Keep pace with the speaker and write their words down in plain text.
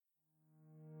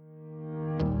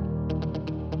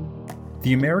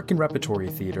The American Repertory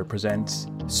Theater presents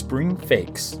Spring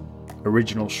Fakes,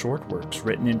 original short works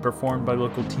written and performed by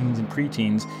local teens and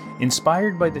preteens,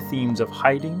 inspired by the themes of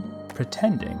hiding,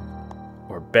 pretending,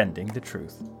 or bending the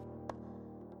truth.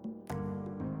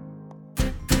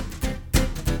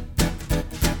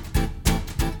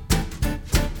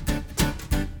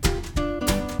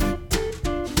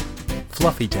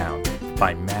 Fluffy Town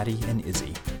by Maddie and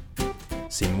Izzy.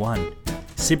 Scene 1.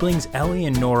 Siblings Ellie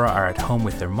and Nora are at home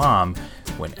with their mom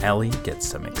when Ellie gets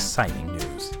some exciting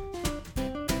news.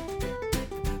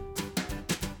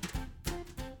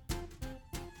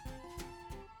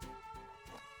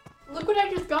 Look what I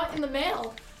just got in the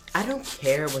mail. I don't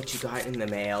care what you got in the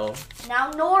mail. Now,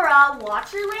 Nora,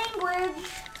 watch your language.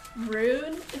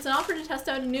 Rude. It's an offer to test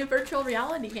out a new virtual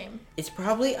reality game. It's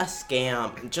probably a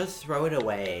scam. Just throw it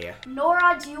away.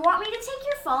 Nora, do you want me to take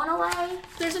your phone away?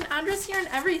 There's an address here and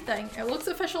everything. It looks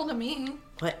official to me.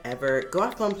 Whatever. Go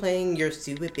have fun playing your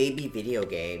stupid baby video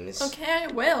games. Okay, I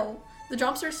will. The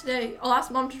job starts today. I'll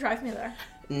ask Mom to drive me there.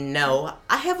 No,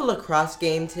 I have a lacrosse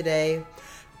game today.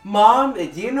 Mom, do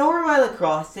you know where my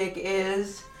lacrosse stick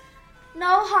is?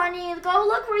 No, honey. Go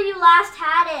look where you last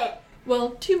had it.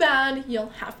 Well, too bad. You'll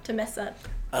have to miss it.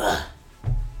 Ugh.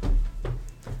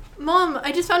 Mom,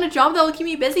 I just found a job that will keep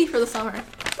me busy for the summer.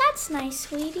 That's nice,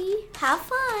 sweetie. Have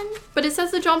fun. But it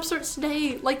says the job starts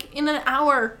today, like in an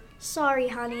hour. Sorry,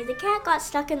 honey. The cat got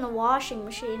stuck in the washing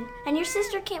machine, and your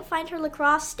sister can't find her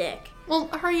lacrosse stick. Well,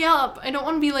 hurry up. I don't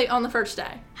want to be late on the first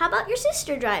day. How about your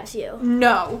sister drives you?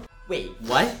 No. Wait,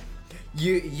 what?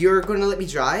 You're gonna let me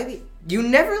drive? You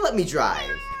never let me drive.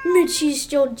 Mitchie's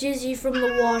still dizzy from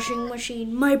the washing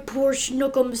machine. My poor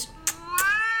Snookums.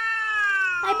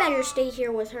 I better stay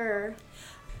here with her.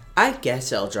 I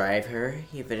guess I'll drive her,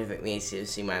 even if it means to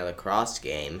see my lacrosse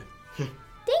game.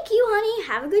 Thank you, honey.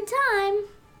 Have a good time.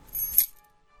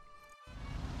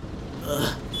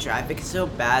 Ugh, traffic is so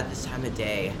bad this time of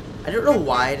day. I don't know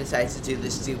why I decided to do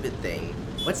this stupid thing.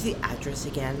 What's the address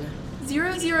again?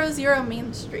 000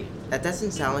 Main Street. That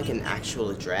doesn't sound like an actual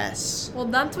address. Well,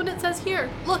 that's what it says here.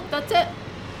 Look, that's it.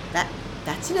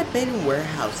 That's an abandoned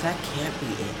warehouse. That can't be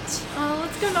it.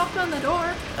 Let's go knock on the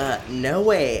door. No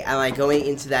way am I going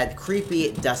into that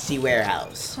creepy, dusty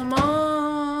warehouse. Come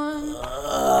on.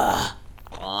 Ugh,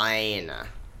 fine.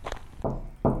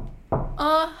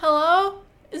 Hello?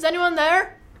 Is anyone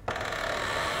there?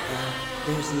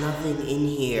 There's nothing in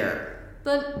here.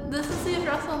 Then this is the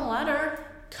address on the letter.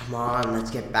 Come on,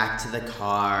 let's get back to the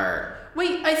car.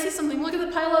 Wait, I see something. Look at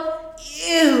the pile of...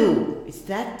 Ew! Is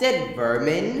that dead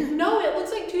vermin? No, it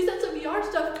looks like 2 sets of VR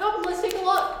stuff. Come, let's take a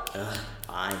look. Ugh,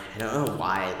 fine. I don't know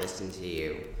why I listened to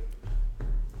you.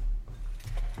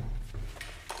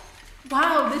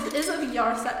 Wow, this is a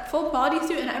VR set. Full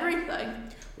bodysuit and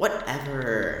everything.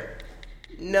 Whatever.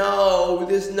 No,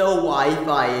 there's no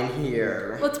Wi-Fi in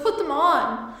here. Let's put them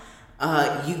on.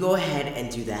 You go ahead and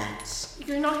do that.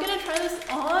 You're not gonna try this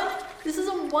on? This is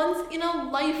a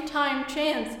once-in-a-lifetime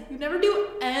chance. You never do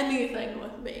anything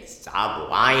with me. Stop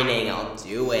whining, I'll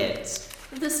do it.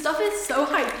 This stuff is so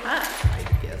high-tech. I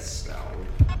guess so.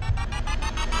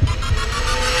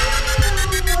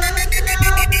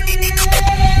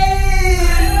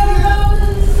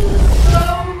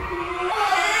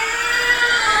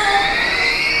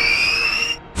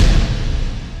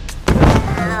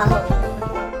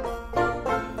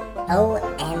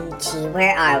 OMG,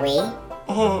 where are we?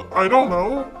 I don't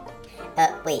know.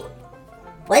 Wait.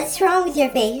 What's wrong with your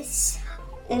face?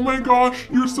 Oh my gosh,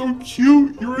 you're so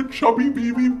cute. You're a chubby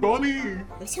baby bunny.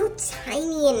 I'm so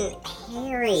tiny and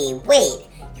hairy. Wait,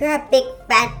 you're a big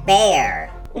fat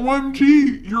bear.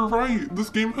 OMG, you're right. This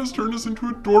game has turned us into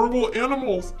adorable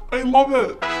animals. I love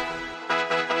it.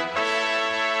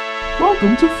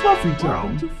 Welcome to Fluffy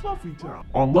Town.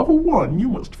 On level 1, you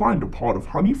must find a pot of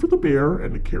honey for the bear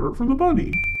and a carrot for the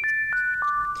bunny.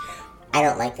 I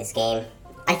don't like this game.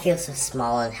 I feel so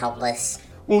small and helpless.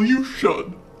 Well, you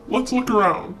should. Let's look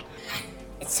around.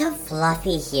 It's so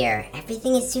fluffy here.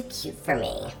 Everything is too cute for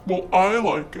me. Well, I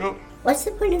like it. What's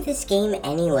the point of this game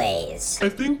anyways? I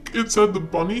think it said the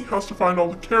bunny has to find all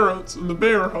the carrots and the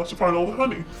bear has to find all the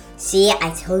honey. See,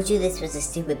 I told you this was a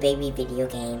stupid baby video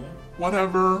game.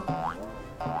 Whatever.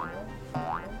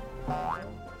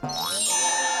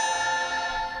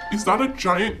 Is that a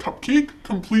giant cupcake,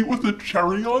 complete with a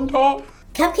cherry on top?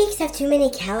 Cupcakes have too many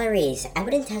calories. I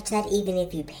wouldn't touch that even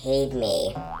if you paid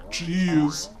me.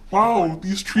 Jeez. Wow,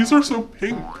 these trees are so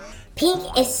pink. Pink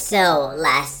is so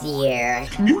last year.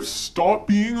 Can you stop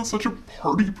being such a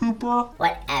party pooper?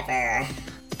 Whatever.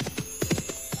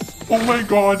 Oh my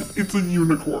god, it's a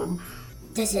unicorn.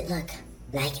 Does it look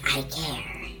like I care?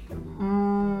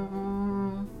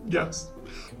 Yes.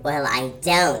 Well, I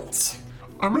don't.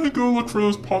 I'm gonna go look for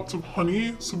those pots of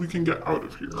honey so we can get out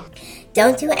of here.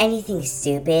 Don't do anything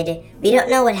stupid. We don't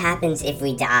know what happens if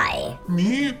we die.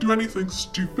 Me? Do anything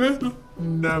stupid?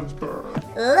 Never.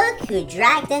 Look who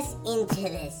dragged us into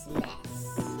this mess.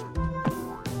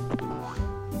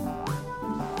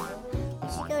 We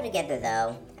should go together,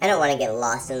 though. I don't want to get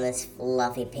lost in this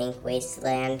fluffy pink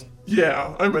wasteland.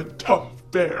 Yeah, I'm a tough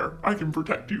bear. I can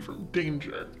protect you from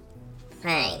danger.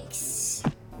 Thanks.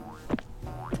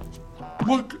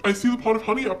 Look, I see the pot of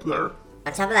honey up there.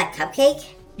 On top of that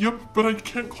cupcake? Yep, but I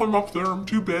can't climb up there. I'm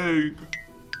too big.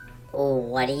 Oh,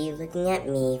 what are you looking at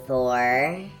me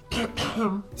for?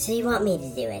 So you want me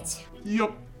to do it?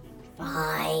 Yep.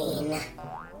 Fine.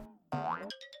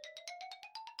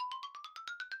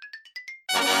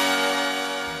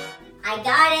 I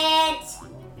got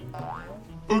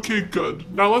it! Okay,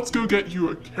 good. Now let's go get you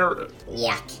a carrot.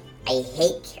 Yuck. I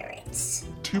hate carrots.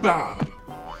 Too bad.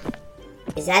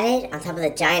 Is that it? On top of the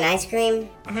giant ice cream?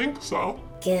 I think so.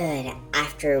 Good.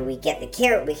 After we get the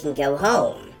carrot, we can go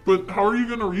home. But how are you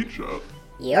gonna reach it?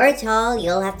 You're tall.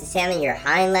 You'll have to stand on your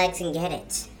hind legs and get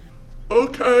it.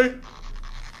 Okay.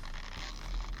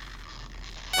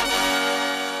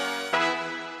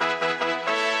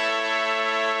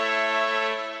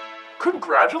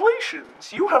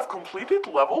 Congratulations! You have completed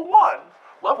level 1.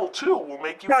 Level 2 will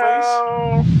make you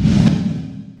face...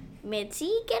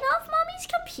 Mitzi, get off Mommy's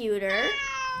computer.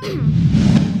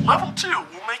 Level 2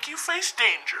 will make you face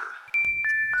danger.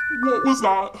 What was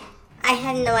that? I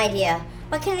had no idea.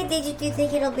 What kind of danger do you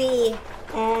think it'll be?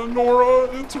 Nora,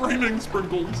 it's raining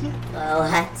sprinkles. Oh,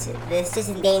 what? This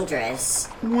isn't dangerous.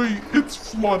 Wait, it's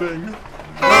flooding.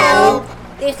 Help!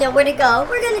 There's nowhere to go.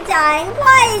 We're gonna die.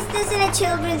 Why is this in a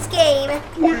children's game?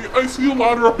 Wait, I see a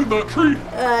ladder up in that tree.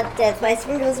 Death, my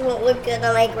sprinkles won't look good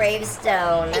on my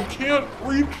gravestone. I can't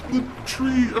reach the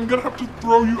tree. I'm gonna have to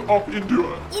throw you up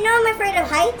into it. You know I'm afraid of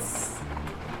heights.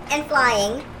 And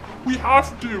flying. We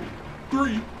have to.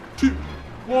 3, 2,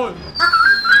 1.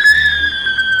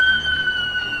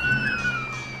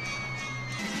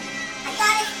 I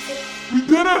got it! We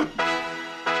did it!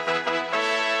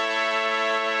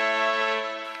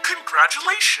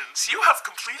 Congratulations, you have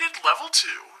completed level 2.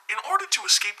 In order to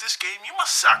escape this game, you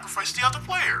must sacrifice the other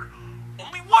player.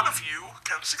 Only one of you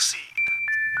can succeed.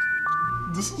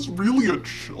 This is really a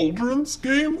children's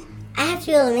game? I have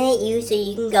to eliminate you so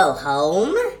you can go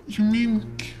home? You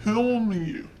mean kill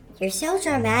me? You're so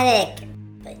dramatic.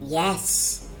 But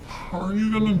yes. How are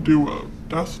you gonna do it?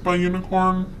 Death by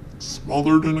unicorn?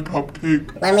 Smothered in a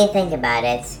cupcake? Let me think about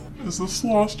it. Is this the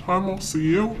last time I'll see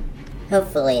you?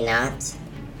 Hopefully not.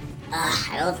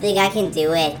 I don't think I can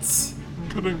do it.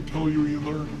 I couldn't kill you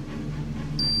either.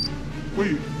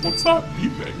 Wait, what's that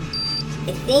beeping?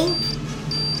 I think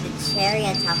the cherry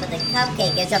on top of the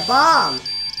cupcake is a bomb.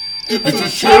 It's a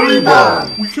cherry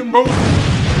bomb! We can both...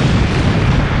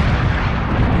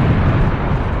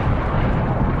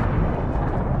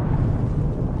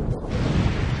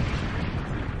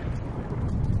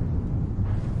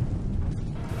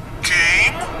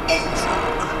 Game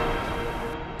over.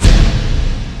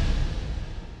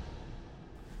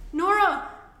 Nora,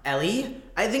 Ellie,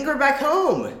 I think we're back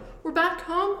home. we're back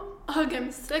home? Ugh,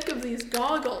 I'm sick of these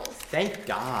goggles. Thank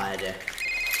God.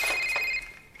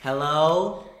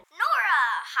 Hello? Nora!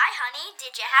 Hi, honey.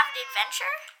 Did you have an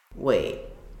adventure? Wait,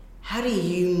 how do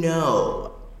you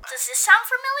know? Does this sound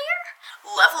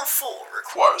familiar? Level 4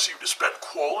 requires you to spend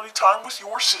quality time with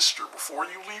your sister before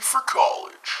you leave for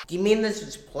college. Do you mean this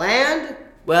was planned?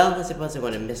 Well, I suppose I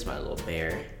want to miss my little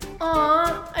bear.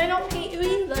 Aw, I don't hate you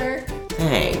either.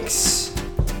 Thanks.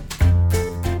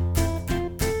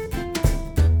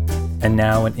 And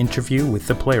now an interview with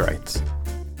the playwrights.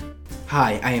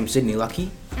 Hi, I am Sydney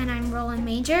Lucky, And I'm Roland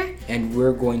Major. and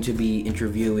we're going to be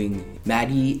interviewing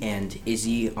Maddie and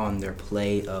Izzy on their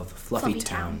play of Fluffy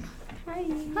Town.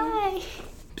 Hi.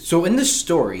 So in this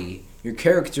story, your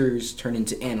characters turn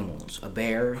into animals, a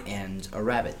bear and a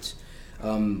rabbit.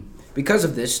 Because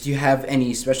of this, do you have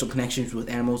any special connections with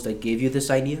animals that gave you this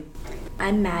idea?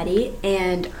 I'm Maddie,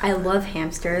 and I love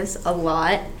hamsters a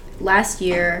lot. Last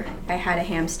year, I had a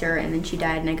hamster, and then she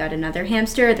died, and I got another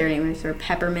hamster. Their names were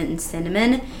Peppermint and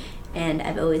Cinnamon, and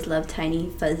I've always loved tiny,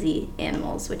 fuzzy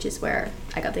animals, which is where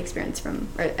I got the experience from,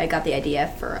 or I got the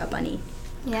idea for a bunny.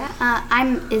 Yeah,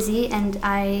 I'm Izzy, and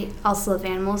I also love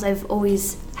animals. I've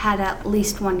always had at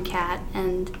least one cat,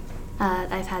 and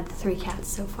I've had 3 cats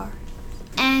so far.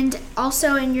 And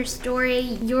also in your story,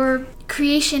 your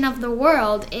creation of the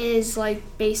world is like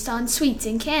based on sweets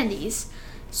and candies.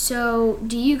 So,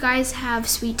 do you guys have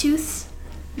sweet tooths?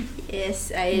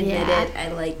 Yes, I admit Yeah. it.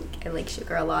 I like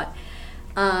sugar a lot.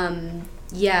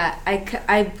 Yeah,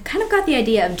 I kind of got the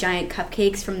idea of giant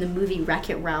cupcakes from the movie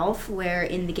Wreck-It Ralph, where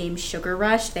in the game Sugar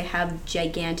Rush, they have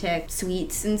gigantic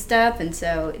sweets and stuff, and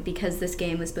so because this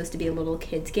game was supposed to be a little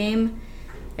kid's game,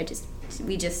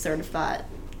 we just sort of thought,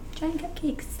 giant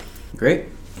cupcakes. Great.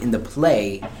 In the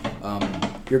play,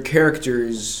 your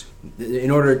characters,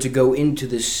 in order to go into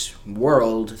this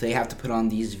world, they have to put on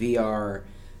these VR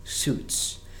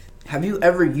suits. Have you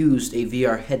ever used a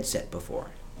VR headset before?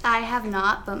 I have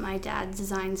not, but my dad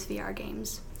designs VR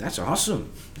games. That's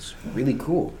awesome. That's really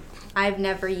cool. I've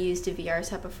never used a VR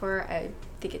set before. I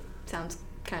think it sounds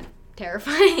kind of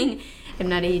terrifying. I'm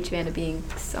not a huge fan of being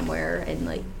somewhere and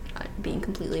like being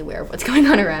completely aware of what's going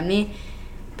on around me,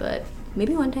 but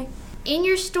maybe one day. In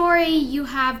your story, you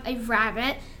have a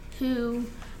rabbit who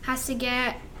has to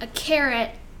get a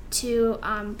carrot to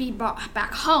be brought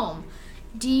back home.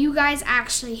 Do you guys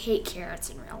actually hate carrots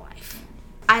in real life?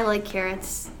 I like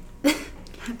carrots.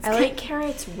 I like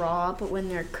carrots raw, but when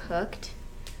they're cooked,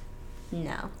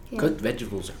 no. Yeah. Cooked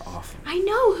vegetables are awful. I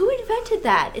know, who invented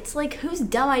that? It's like, whose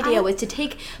dumb idea was to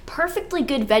take perfectly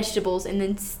good vegetables and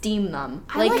then steam them?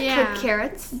 I like cooked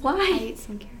carrots. Why? I eat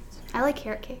some carrots. I like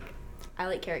carrot cake. I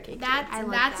like carrot cake.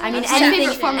 I mean,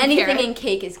 anything in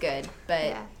cake is good,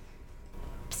 but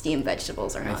steamed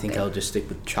vegetables are not I think good. I'll just stick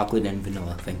with chocolate and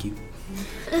vanilla. Thank you.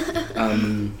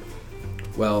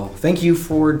 Well, thank you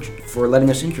for letting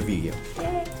us interview you.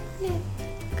 Yay.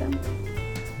 Welcome.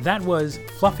 That was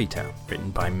Fluffy Town,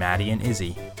 written by Maddie and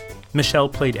Izzy. Michelle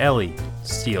played Ellie,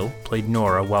 Steele played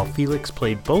Nora, while Felix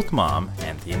played both Mom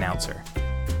and the announcer.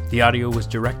 The audio was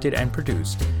directed and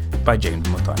produced by James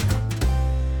Montano.